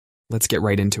Let's get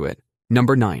right into it.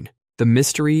 Number 9. The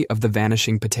mystery of the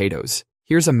vanishing potatoes.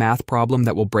 Here's a math problem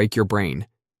that will break your brain.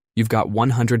 You've got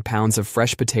 100 pounds of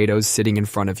fresh potatoes sitting in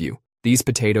front of you. These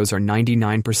potatoes are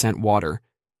 99% water,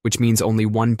 which means only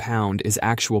 1 pound is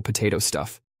actual potato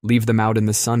stuff. Leave them out in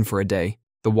the sun for a day.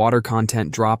 The water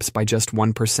content drops by just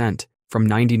 1%, from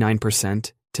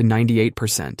 99% to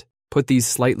 98%. Put these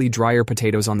slightly drier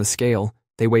potatoes on the scale,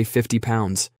 they weigh 50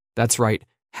 pounds. That's right,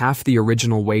 half the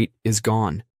original weight is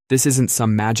gone. This isn't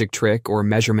some magic trick or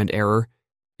measurement error.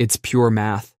 It's pure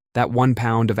math. That 1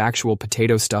 pound of actual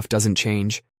potato stuff doesn't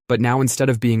change, but now instead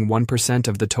of being 1%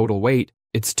 of the total weight,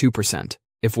 it's 2%.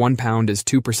 If 1 pound is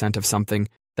 2% of something,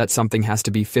 that something has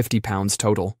to be 50 pounds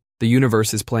total. The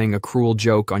universe is playing a cruel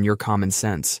joke on your common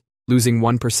sense. Losing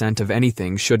 1% of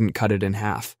anything shouldn't cut it in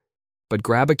half. But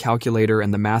grab a calculator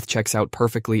and the math checks out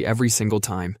perfectly every single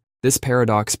time. This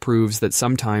paradox proves that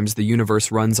sometimes the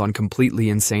universe runs on completely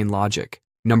insane logic.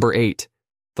 Number 8.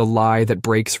 The lie that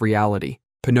breaks reality.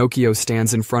 Pinocchio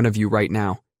stands in front of you right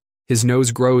now. His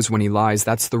nose grows when he lies,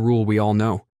 that's the rule we all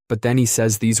know. But then he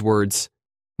says these words,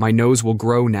 "My nose will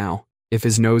grow now." If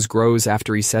his nose grows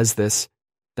after he says this,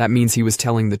 that means he was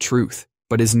telling the truth.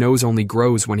 But his nose only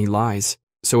grows when he lies.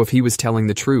 So if he was telling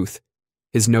the truth,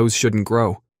 his nose shouldn't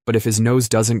grow. But if his nose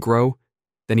doesn't grow,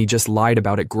 then he just lied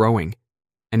about it growing.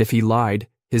 And if he lied,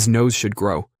 his nose should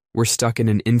grow. We're stuck in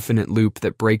an infinite loop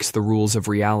that breaks the rules of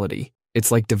reality.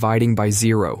 It's like dividing by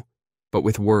zero, but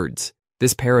with words.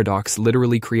 This paradox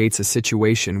literally creates a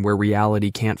situation where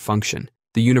reality can't function.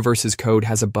 The universe's code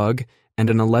has a bug, and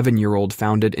an 11-year-old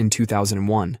found it in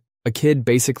 2001. A kid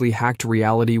basically hacked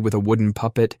reality with a wooden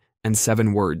puppet and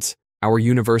 7 words. Our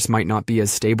universe might not be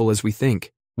as stable as we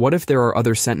think. What if there are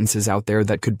other sentences out there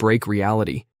that could break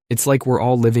reality? It's like we're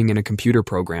all living in a computer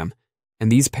program,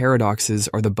 and these paradoxes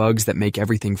are the bugs that make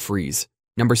everything freeze.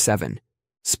 Number 7.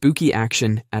 Spooky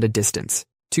action at a distance.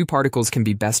 2 particles can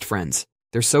be best friends.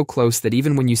 They're so close that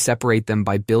even when you separate them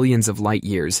by billions of light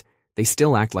years, they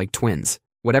still act like twins.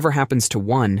 Whatever happens to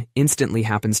one instantly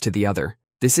happens to the other.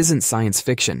 This isn't science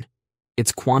fiction.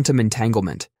 It's quantum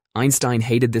entanglement. Einstein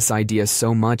hated this idea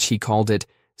so much he called it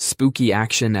spooky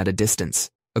action at a distance.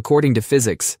 According to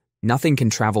physics, nothing can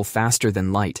travel faster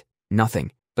than light.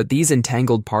 Nothing. But these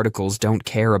entangled particles don't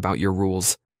care about your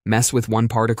rules. Mess with one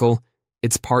particle,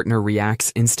 its partner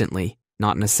reacts instantly.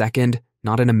 Not in a second,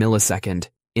 not in a millisecond.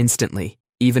 Instantly.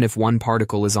 Even if one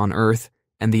particle is on Earth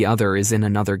and the other is in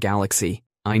another galaxy.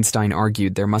 Einstein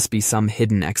argued there must be some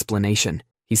hidden explanation.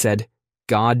 He said,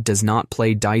 God does not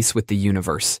play dice with the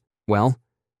universe. Well,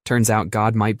 turns out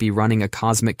God might be running a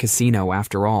cosmic casino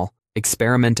after all.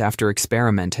 Experiment after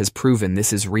experiment has proven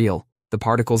this is real. The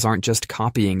particles aren't just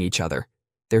copying each other.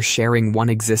 They're sharing one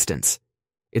existence.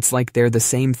 It's like they're the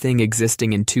same thing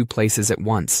existing in 2 places at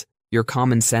once. Your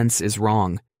common sense is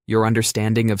wrong. Your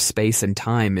understanding of space and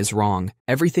time is wrong.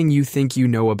 Everything you think you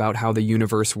know about how the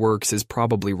universe works is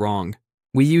probably wrong.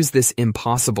 We use this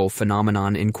impossible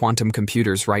phenomenon in quantum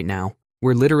computers right now.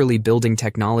 We're literally building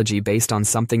technology based on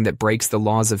something that breaks the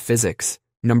laws of physics.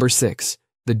 Number 6.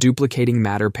 The duplicating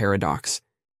matter paradox.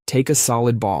 Take a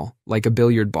solid ball, like a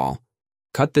billiard ball.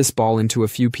 Cut this ball into a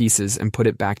few pieces and put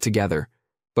it back together.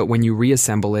 But when you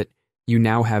reassemble it, you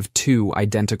now have 2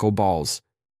 identical balls.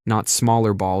 Not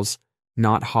smaller balls,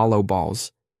 not hollow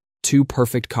balls. 2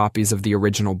 perfect copies of the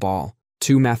original ball.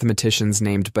 2 mathematicians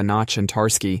named Banach and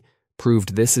Tarski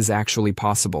proved this is actually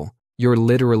possible. You're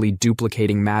literally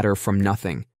duplicating matter from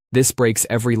nothing. This breaks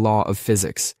every law of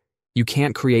physics. You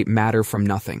can't create matter from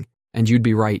nothing. And you'd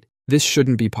be right, this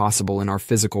shouldn't be possible in our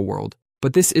physical world.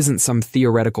 But this isn't some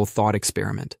theoretical thought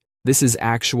experiment. This is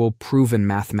actual proven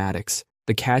mathematics.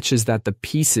 The catch is that the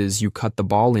pieces you cut the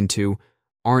ball into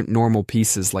aren't normal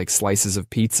pieces like slices of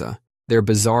pizza. They're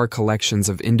bizarre collections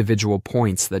of individual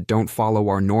points that don't follow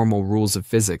our normal rules of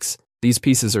physics. These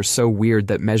pieces are so weird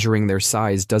that measuring their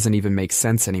size doesn't even make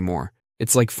sense anymore.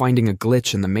 It's like finding a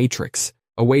glitch in the Matrix,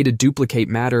 a way to duplicate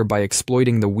matter by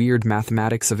exploiting the weird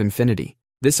mathematics of infinity.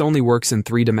 This only works in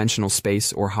 3-dimensional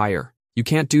space or higher. You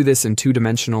can't do this in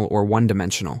 2-dimensional or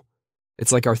 1-dimensional.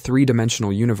 It's like our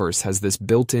 3-dimensional universe has this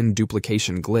built-in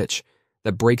duplication glitch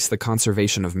that breaks the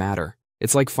conservation of matter.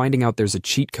 It's like finding out there's a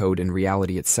cheat code in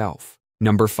reality itself.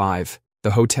 Number 5.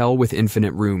 The hotel with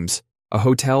infinite rooms. A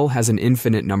hotel has an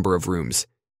infinite number of rooms.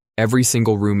 Every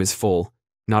single room is full,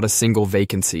 not a single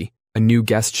vacancy. A new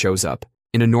guest shows up.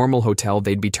 In a normal hotel,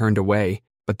 they'd be turned away,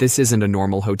 but this isn't a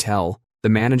normal hotel. The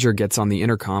manager gets on the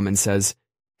intercom and says,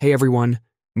 "Hey everyone,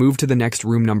 move to the next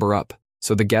room number up."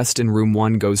 So the guest in room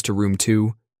 1 goes to room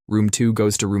 2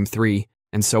 goes to room 3,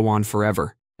 and so on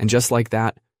forever. And just like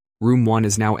that, room 1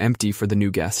 is now empty for the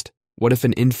new guest. What if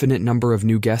an infinite number of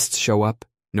new guests show up?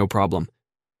 No problem.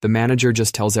 The manager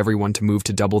just tells everyone to move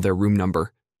to double their room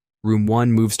number. Room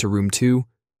 1 moves to room 2,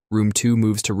 room 2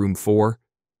 moves to room 4,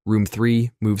 room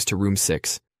 3 moves to room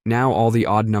 6. Now all the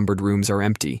odd-numbered rooms are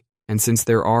empty, and since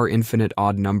there are infinite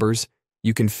odd numbers,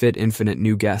 you can fit infinite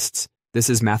new guests. This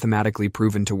is mathematically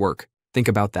proven to work. Think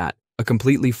about that. A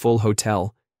completely full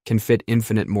hotel can fit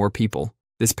infinite more people.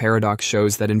 This paradox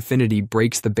shows that infinity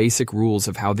breaks the basic rules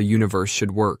of how the universe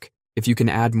should work. If you can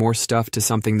add more stuff to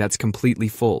something that's completely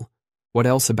full, what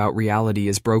else about reality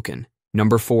is broken?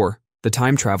 Number 4. The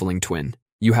time-traveling twin.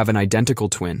 You have an identical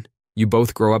twin. You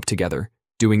both grow up together,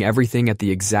 doing everything at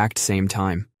the exact same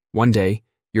time. One day,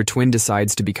 your twin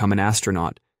decides to become an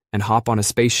astronaut and hop on a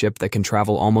spaceship that can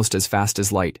travel almost as fast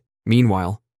as light.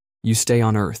 Meanwhile, you stay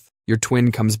on Earth. Your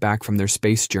twin comes back from their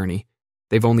space journey.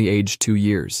 They've only aged 2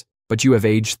 years, but you have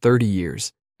aged 30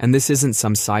 years. And this isn't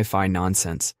some sci-fi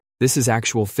nonsense. This is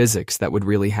actual physics that would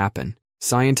really happen.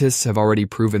 Scientists have already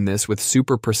proven this with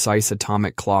super precise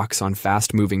atomic clocks on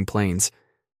fast-moving planes.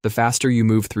 The faster you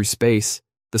move through space,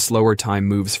 the slower time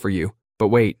moves for you. But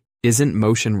wait, isn't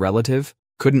motion relative?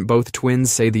 Couldn't both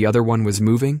twins say the other one was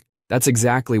moving? That's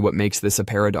exactly what makes this a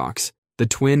paradox. The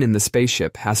twin in the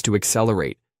spaceship has to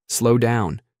accelerate, slow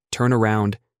down, turn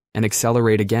around, and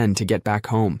accelerate again to get back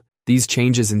home. These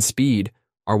changes in speed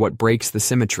are what breaks the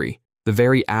symmetry. The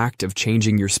very act of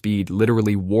changing your speed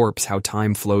literally warps how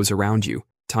time flows around you.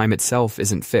 Time itself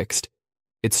isn't fixed.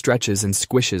 It stretches and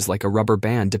squishes like a rubber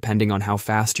band depending on how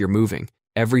fast you're moving.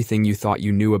 Everything you thought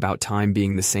you knew about time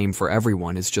being the same for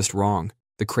everyone is just wrong.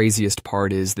 The craziest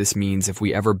part is this means if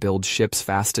we ever build ships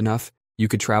fast enough, you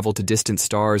could travel to distant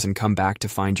stars and come back to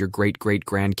find your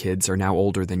great-great-grandkids are now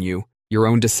older than you. Your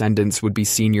own descendants would be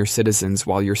senior citizens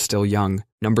while you're still young.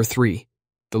 Number 3.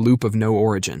 The loop of no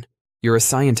origin. You're a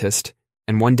scientist,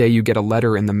 and one day you get a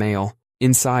letter in the mail.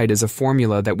 Inside is a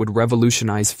formula that would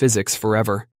revolutionize physics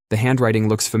forever. The handwriting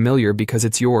looks familiar because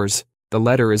it's yours. The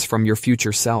letter is from your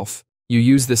future self. You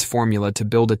use this formula to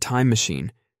build a time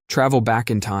machine, travel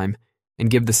back in time, and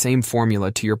give the same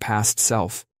formula to your past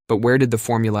self. But where did the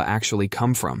formula actually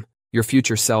come from? Your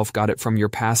future self got it from your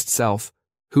past self.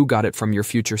 Who got it from your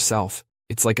future self?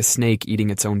 It's like a snake eating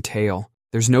its own tail.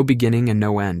 There's no beginning and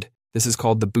no end. This is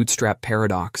called the bootstrap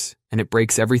paradox, and it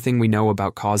breaks everything we know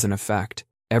about cause and effect.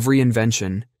 Every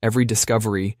invention, every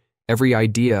discovery, every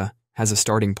idea has a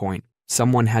starting point.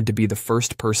 Someone had to be the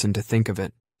first person to think of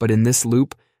it. But in this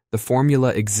loop, the formula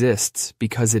exists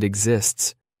because it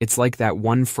exists. It's like that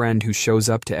one friend who shows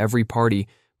up to every party,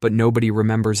 but nobody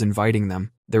remembers inviting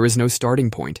them. There is no starting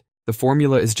point. The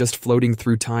formula is just floating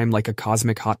through time like a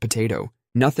cosmic hot potato.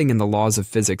 Nothing in the laws of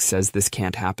physics says this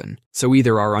can't happen. So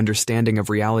either our understanding of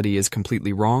reality is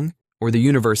completely wrong, or the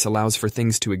universe allows for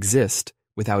things to exist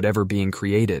without ever being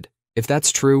created. If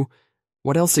that's true,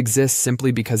 what else exists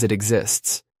simply because it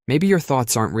exists? Maybe your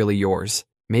thoughts aren't really yours.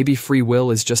 Maybe free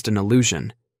will is just an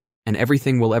illusion, and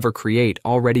everything we'll ever create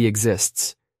already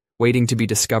exists, waiting to be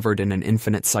discovered in an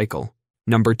infinite cycle.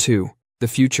 Number 2. The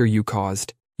future you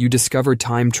caused. You discover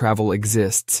time travel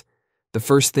exists. The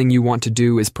first thing you want to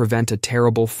do is prevent a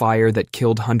terrible fire that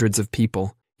killed hundreds of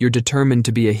people. You're determined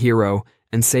to be a hero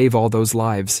and save all those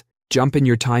lives. Jump in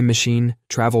your time machine,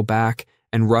 travel back,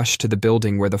 and rush to the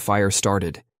building where the fire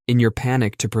started. In your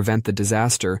panic to prevent the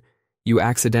disaster, you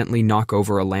accidentally knock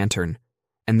over a lantern.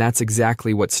 And that's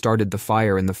exactly what started the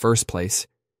fire in the first place.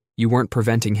 You weren't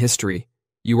preventing history.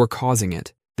 You were causing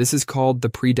it. This is called the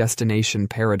predestination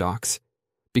paradox,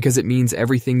 because it means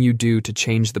everything you do to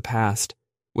change the past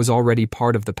was already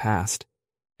part of the past.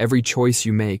 Every choice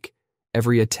you make,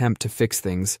 every attempt to fix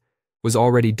things, was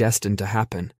already destined to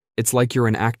happen. It's like you're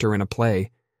an actor in a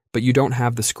play, but you don't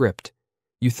have the script.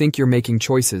 You think you're making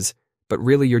choices, but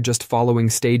really you're just following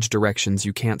stage directions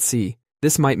you can't see.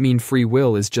 This might mean free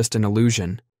will is just an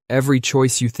illusion. Every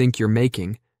choice you think you're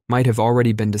making might have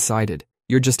already been decided.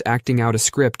 You're just acting out a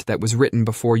script that was written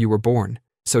before you were born.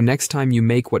 So next time you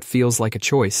make what feels like a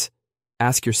choice,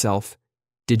 ask yourself,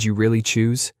 did you really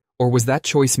choose? Or was that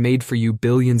choice made for you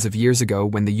billions of years ago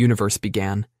when the universe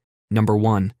began? Number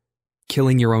 1.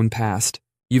 Killing your own past.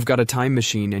 You've got a time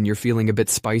machine and you're feeling a bit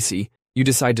spicy. You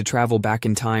decide to travel back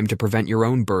in time to prevent your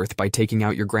own birth by taking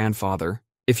out your grandfather.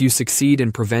 If you succeed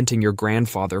in preventing your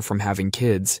grandfather from having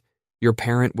kids, your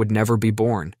parent would never be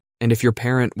born. And if your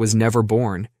parent was never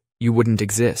born, you wouldn't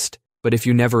exist. But if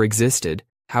you never existed,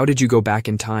 how did you go back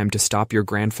in time to stop your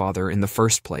grandfather in the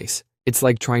first place? It's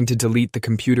like trying to delete the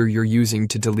computer you're using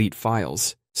to delete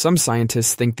files. Some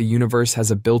scientists think the universe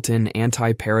has a built-in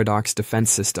anti-paradox defense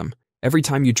system. Every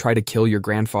time you try to kill your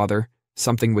grandfather,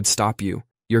 something would stop you.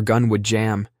 Your gun would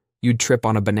jam, you'd trip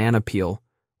on a banana peel,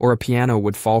 or a piano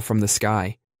would fall from the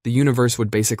sky. The universe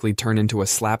would basically turn into a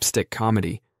slapstick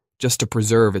comedy, just to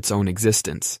preserve its own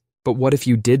existence. But what if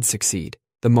you did succeed?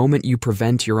 The moment you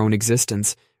prevent your own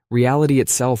existence, reality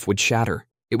itself would shatter.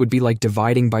 It would be like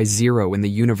dividing by zero in the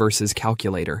universe's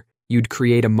calculator. You'd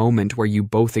create a moment where you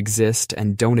both exist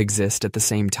and don't exist at the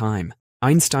same time.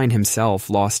 Einstein himself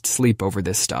lost sleep over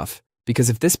this stuff, because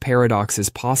if this paradox is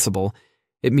possible,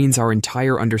 it means our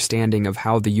entire understanding of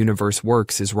how the universe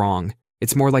works is wrong.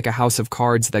 It's more like a house of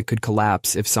cards that could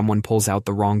collapse if someone pulls out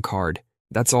the wrong card.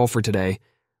 That's all for today.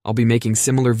 I'll be making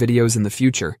similar videos in the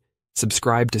future.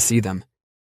 Subscribe to see them.